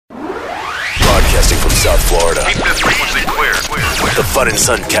South Florida. Keep this frequency clear. The fun and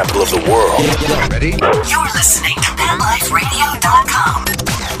sun capital of the world. Ready? You're listening to PetLifeRadio.com.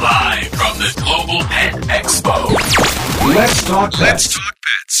 Live from the Global Pet Expo. Let's talk pets.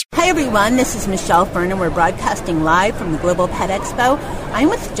 Hi everyone, this is Michelle Fern and we're broadcasting live from the Global Pet Expo. I'm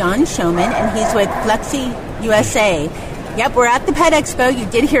with John Showman and he's with Flexi USA. Yep, we're at the Pet Expo. You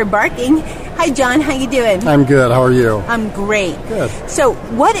did hear barking. Hi John, how you doing? I'm good. How are you? I'm great. Good. So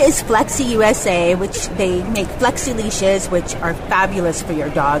what is Flexi USA, which they make Flexi leashes, which are fabulous for your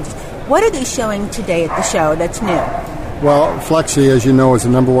dogs. What are they showing today at the show that's new? Well, Flexi, as you know, is the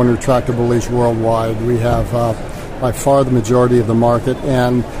number one retractable leash worldwide. We have by far the majority of the market.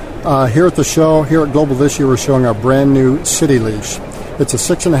 And here at the show, here at Global this year, we're showing our brand new City Leash. It's a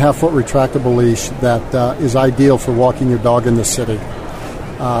 6.5-foot retractable leash that is ideal for walking your dog in the city.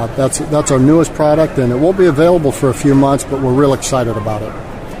 That's our newest product, and it won't be available for a few months, but we're real excited about it.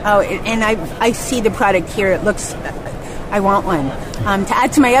 Oh, and I see the product here. It looks, I want one. To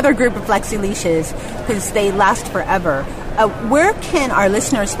add to my other group of Flexi leashes, because they last forever. Where can our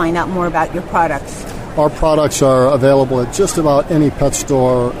listeners find out more about your products? Our products are available at just about any pet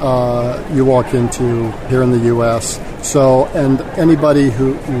store you walk into here in the U.S. So, and any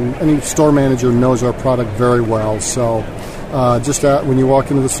store manager knows our product very well. So, when you walk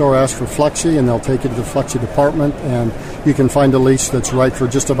into the store, ask for Flexi, and they'll take you to the Flexi department, and you can find a leash that's right for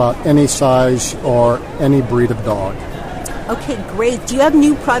just about any size or any breed of dog. Okay, great. Do you have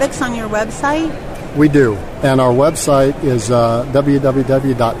new products on your website? We do, and our website is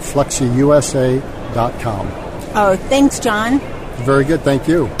www.flexiusa.com. Oh, thanks, John. Very good, thank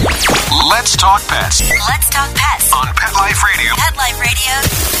you. Let's talk pets Let's talk pets on Pet Life Radio.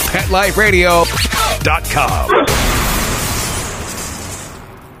 PetLife Radio. PetLifeRadio.com.